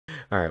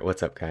Alright,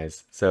 what's up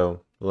guys?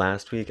 So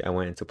last week I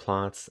went into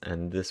plots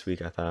and this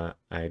week I thought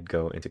I'd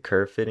go into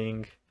curve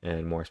fitting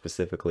and more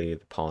specifically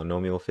the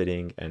polynomial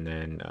fitting and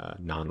then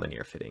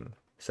nonlinear fitting.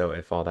 So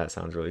if all that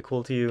sounds really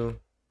cool to you,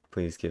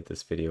 please give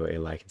this video a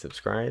like and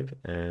subscribe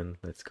and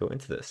let's go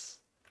into this.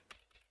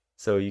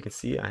 So you can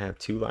see I have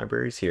two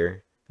libraries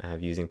here. I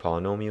have using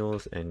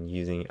polynomials and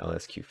using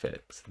LSQFit.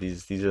 So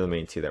these are the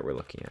main two that we're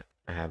looking at.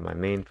 I have my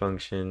main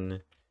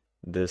function.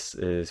 This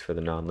is for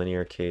the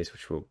nonlinear case,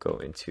 which we'll go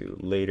into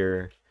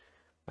later.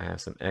 I have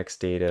some X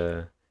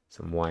data,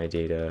 some Y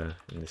data,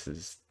 and this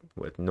is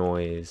with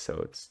noise, so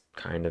it's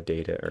kind of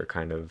data or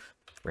kind of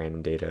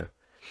random data.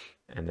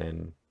 And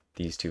then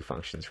these two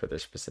functions for their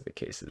specific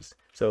cases.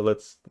 So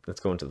let's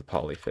go into the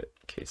polyfit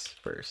case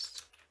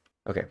first.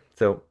 Okay,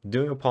 so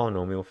doing a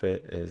polynomial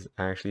fit is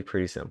actually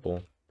pretty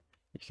simple.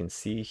 You can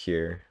see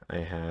here I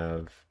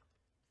have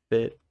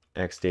fit,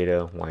 X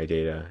data, Y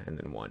data, and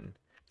then 1.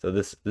 So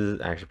this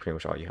is actually pretty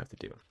much all you have to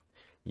do.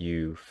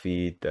 You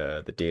feed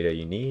the data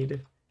you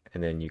need,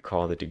 and then you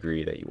call the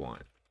degree that you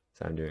want.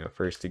 So I'm doing a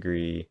first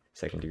degree,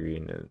 second degree,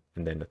 and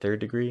then a third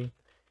degree,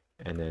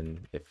 and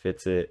then it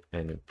fits it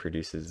and it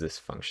produces this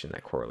function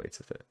that correlates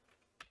with it.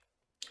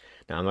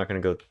 Now I'm not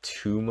going to go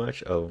too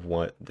much of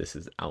what this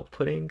is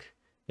outputting.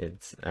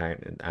 It's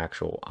an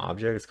actual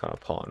object. It's called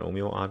a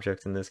polynomial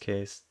object in this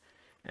case,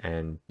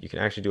 and you can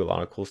actually do a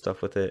lot of cool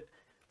stuff with it.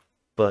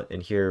 But in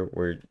here,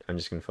 I'm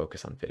just going to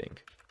focus on fitting.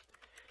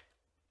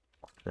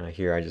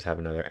 Here I just have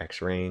another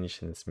X range,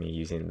 and it's me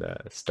using the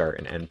start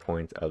and end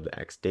point of the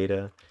X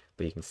data.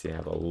 But you can see I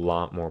have a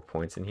lot more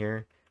points in here.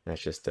 And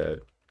that's just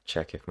to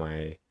check if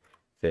my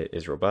fit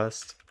is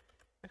robust.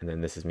 And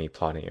then this is me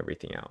plotting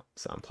everything out.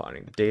 So I'm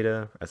plotting the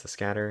data as a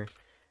scatter,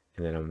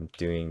 and then I'm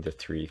doing the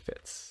 3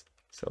 fits.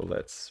 So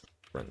let's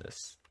run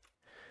this.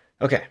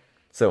 Okay,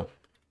 so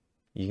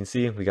you can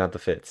see we got the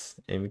fits,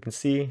 and we can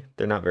see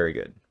they're not very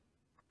good.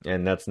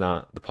 And that's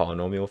not the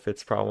polynomial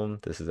fits problem.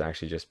 This is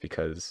actually just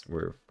because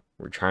we're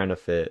trying to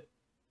fit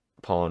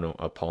a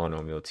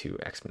polynomial to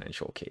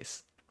exponential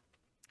case.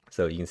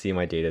 So you can see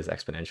my data is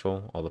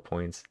exponential. All the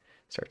points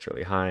starts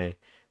really high,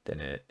 then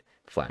it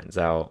flattens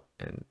out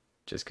and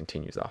just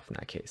continues off in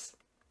that case.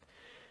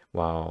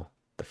 While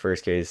the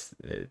first case,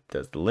 it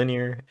does the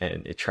linear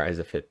and it tries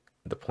to fit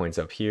the points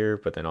up here,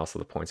 but then also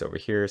the points over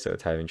here, so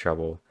it's having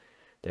trouble.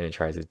 Then it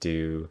tries to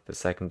do the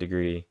second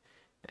degree,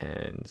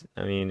 and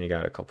I mean, it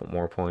got a couple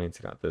more points.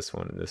 It got this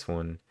one and this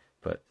one,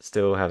 but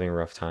still having a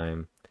rough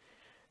time.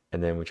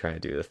 And then we try to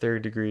do the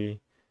third degree,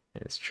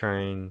 and it's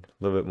trying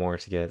a little bit more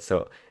to get.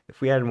 So if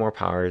we added more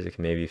powers, it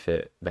can maybe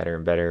fit better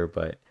and better,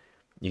 but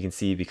you can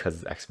see because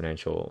it's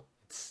exponential,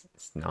 it's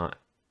not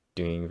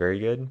doing very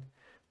good.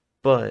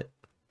 But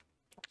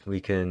we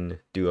can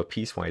do a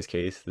piecewise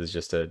case. This is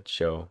just to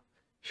show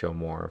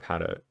more of how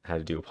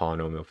to do a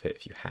polynomial fit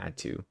if you had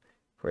to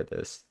for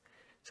this.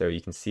 So you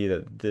can see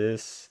that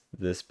this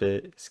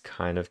bit is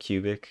kind of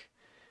cubic,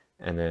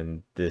 and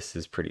then this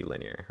is pretty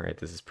linear, right?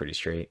 This is pretty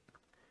straight.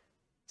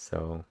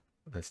 So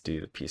let's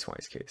do the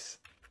piecewise case.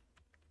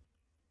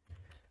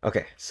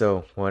 Okay,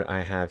 so what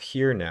I have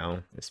here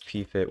now is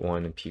pfit1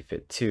 and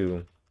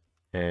pfit2,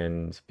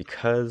 and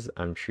because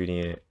I'm treating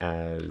it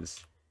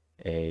as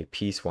a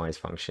piecewise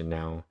function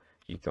now,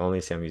 you can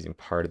only see I'm using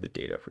part of the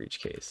data for each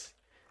case.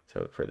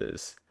 So for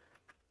this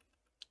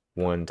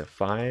 1 to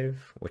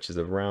 5, which is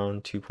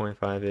around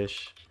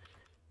 2.5-ish,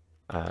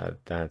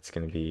 that's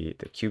going to be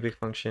the cubic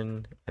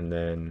function, and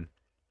then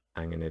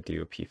I'm going to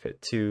do a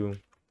pfit2,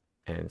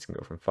 and it's going to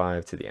go from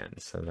 5 to the end,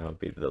 so that'll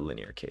be the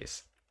linear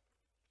case.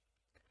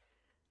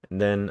 And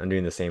then I'm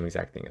doing the same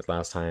exact thing as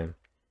last time.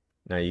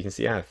 Now you can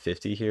see I have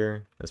 50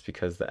 here. That's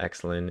because the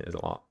xlin is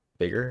a lot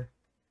bigger.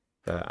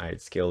 I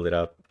scaled it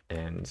up,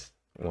 and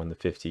 1 to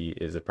 50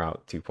 is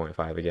about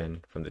 2.5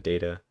 again from the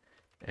data,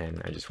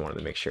 and I just wanted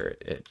to make sure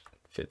it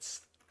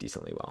fits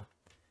decently well.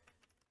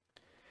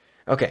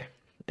 Okay,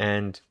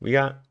 and we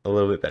got a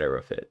little bit better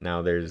of a fit.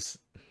 Now there's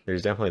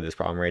definitely this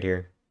problem right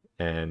here,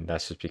 and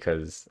that's just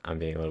because I'm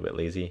being a little bit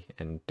lazy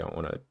and don't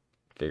want to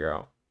figure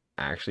out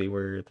actually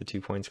where the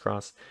 2 points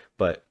cross.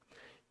 But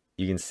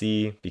you can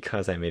see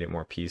because I made it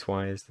more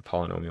piecewise, the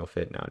polynomial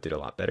fit now did a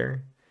lot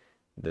better.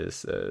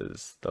 This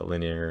is the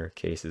linear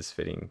case is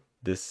fitting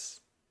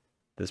this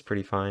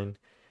pretty fine,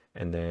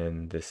 and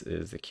then this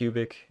is the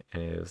cubic,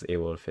 and it was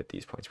able to fit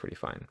these points pretty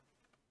fine.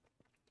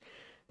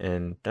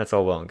 And that's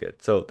all well and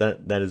good. So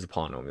that is a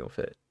polynomial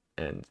fit.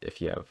 And if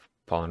you have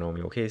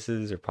polynomial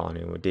cases or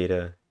polynomial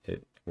data,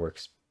 it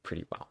works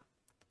pretty well.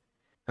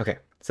 Okay,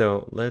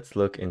 so let's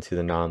look into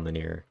the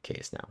nonlinear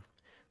case now.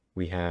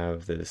 We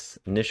have this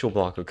initial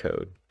block of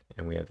code,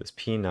 and we have this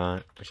p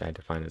naught, which I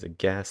define as a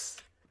guess,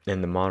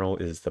 and the model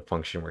is the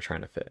function we're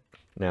trying to fit.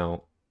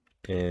 Now,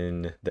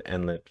 in the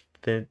endlet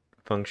fit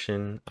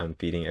function, I'm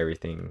feeding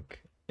everything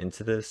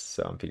into this.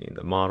 So I'm feeding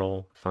the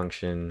model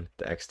function,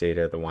 the x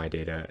data, the y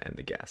data, and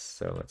the guess.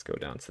 So let's go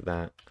down to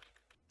that.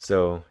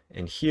 So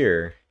in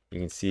here, you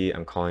can see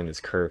I'm calling this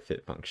curve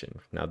fit function.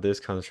 Now this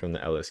comes from the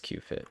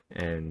LSQ fit,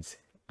 and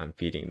I'm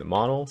feeding the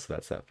model, so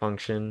that's that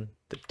function,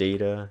 the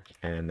data,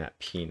 and that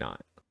p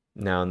naught.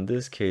 Now in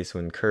this case,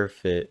 when curve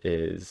fit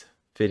is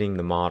fitting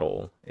the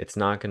model, it's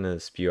not going to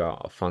spew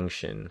out a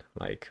function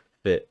like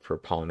fit for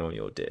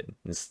polynomial did.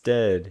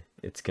 Instead,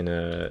 it's going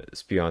to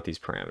spew out these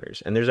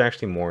parameters. And there's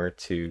actually more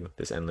to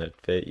this endlet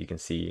fit. You can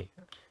see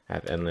I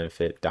have endlet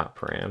fit dot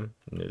param,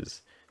 and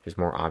there's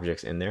more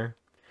objects in there.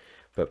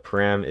 But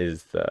param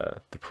is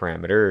the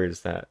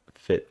parameters that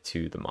fit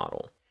to the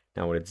model.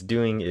 Now what it's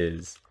doing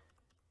is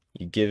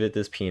you give it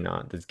this p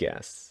naught, this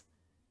guess,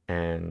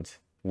 and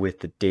with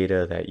the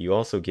data that you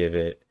also give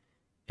it,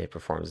 it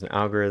performs an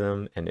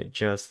algorithm and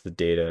adjusts the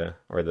data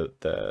or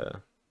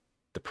the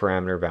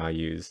parameter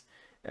values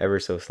ever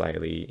so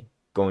slightly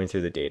going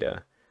through the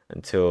data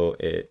until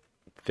it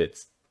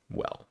fits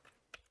well.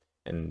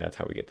 And that's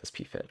how we get this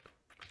pfit.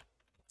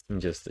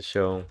 And just to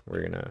show,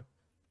 we're gonna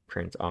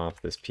print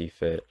off this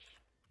pfit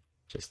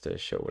just to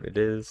show what it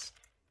is.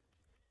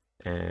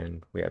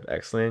 And we have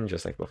xlin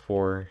just like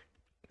before.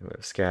 We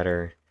have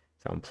scatter.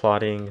 So I'm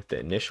plotting the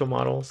initial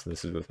model. So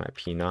this is with my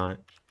p naught.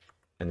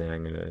 And then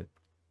I'm gonna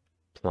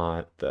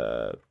plot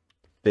the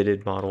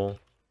fitted model.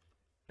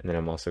 And then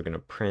I'm also gonna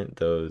print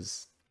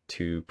those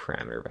two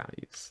parameter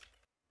values.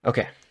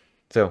 Okay,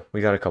 so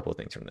we got a couple of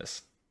things from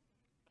this.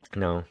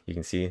 Now you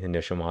can see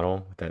initial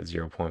model with that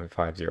 0.5,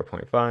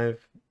 0.5,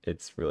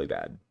 it's really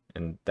bad.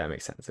 And that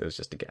makes sense, it was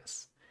just a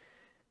guess.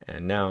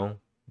 And now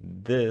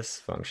this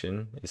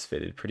function is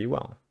fitted pretty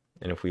well.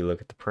 And if we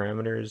look at the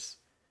parameters,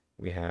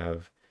 we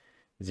have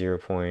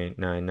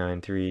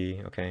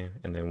 0.993, okay,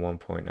 and then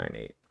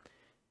 1.98.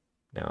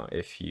 Now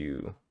if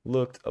you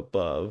looked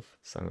above,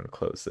 so I'm going to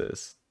close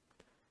this,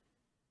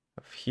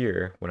 up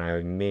here, when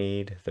I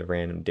made the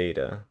random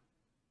data,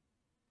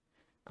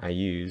 I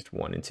used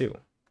 1 and 2,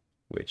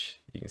 which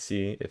you can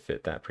see it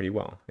fit that pretty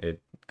well.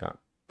 It got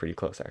pretty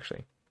close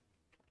actually.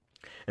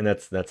 And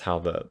that's how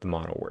the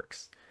model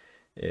works.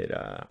 It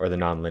or the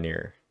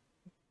nonlinear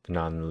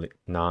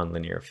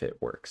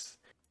fit works.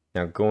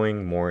 Now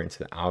going more into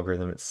the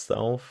algorithm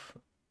itself,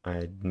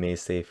 I may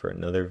say for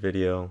another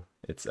video,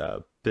 it's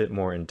a bit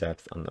more in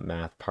depth on the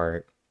math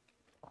part,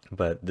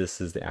 but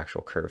this is the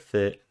actual curve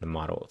fit, the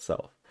model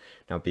itself.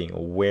 Now being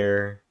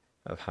aware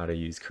of how to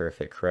use curve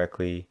fit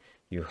correctly,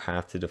 you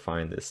have to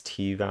define this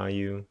t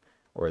value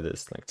or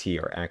this like t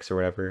or x or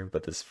whatever,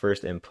 but this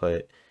first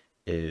input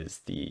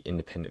is the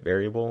independent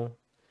variable.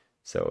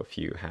 So if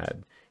you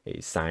had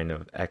a sine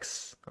of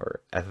x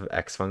or f of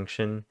x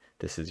function,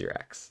 this is your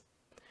x.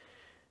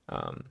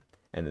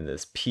 And then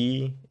this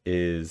p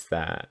is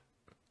that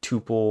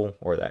tuple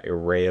or that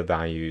array of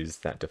values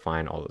that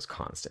define all those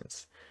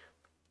constants.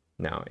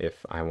 Now,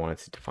 if I wanted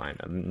to define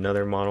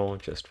another model,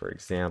 just for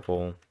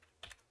example,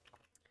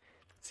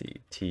 let's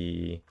see,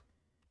 t,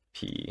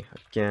 p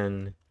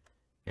again,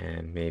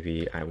 and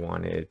maybe I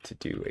wanted to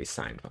do a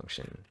sine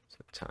function. So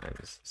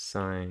times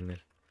sine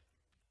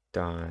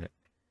dot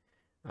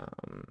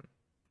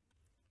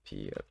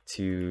p of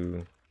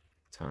 2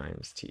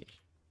 times t.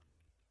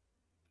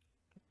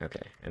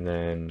 Okay, and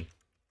then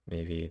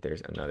maybe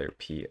there's another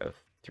p of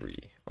 3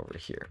 over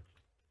here.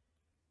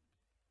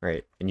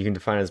 Right, and you can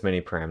define as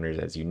many parameters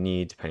as you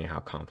need depending on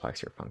how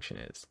complex your function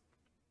is.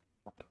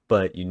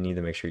 But you need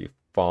to make sure you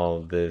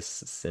follow this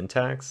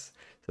syntax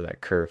so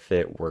that curve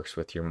fit works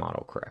with your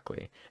model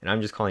correctly. And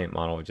I'm just calling it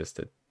model just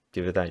to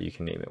give it that. You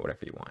can name it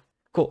whatever you want.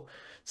 Cool.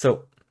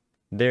 So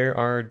there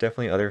are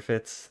definitely other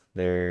fits.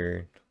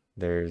 There's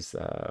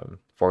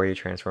Fourier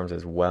transforms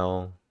as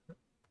well.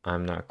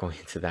 I'm not going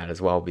into that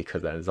as well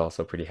because that is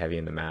also pretty heavy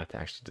in the math to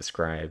actually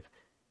describe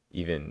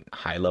even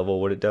high level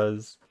what it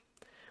does.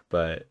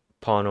 But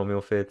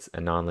polynomial fits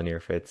and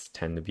nonlinear fits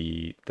tend to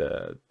be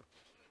the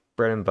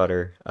bread and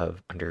butter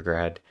of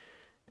undergrad,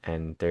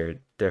 and they're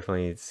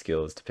definitely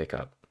skills to pick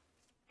up.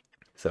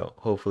 So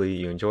hopefully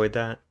you enjoyed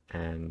that,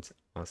 and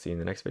I'll see you in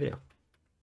the next video.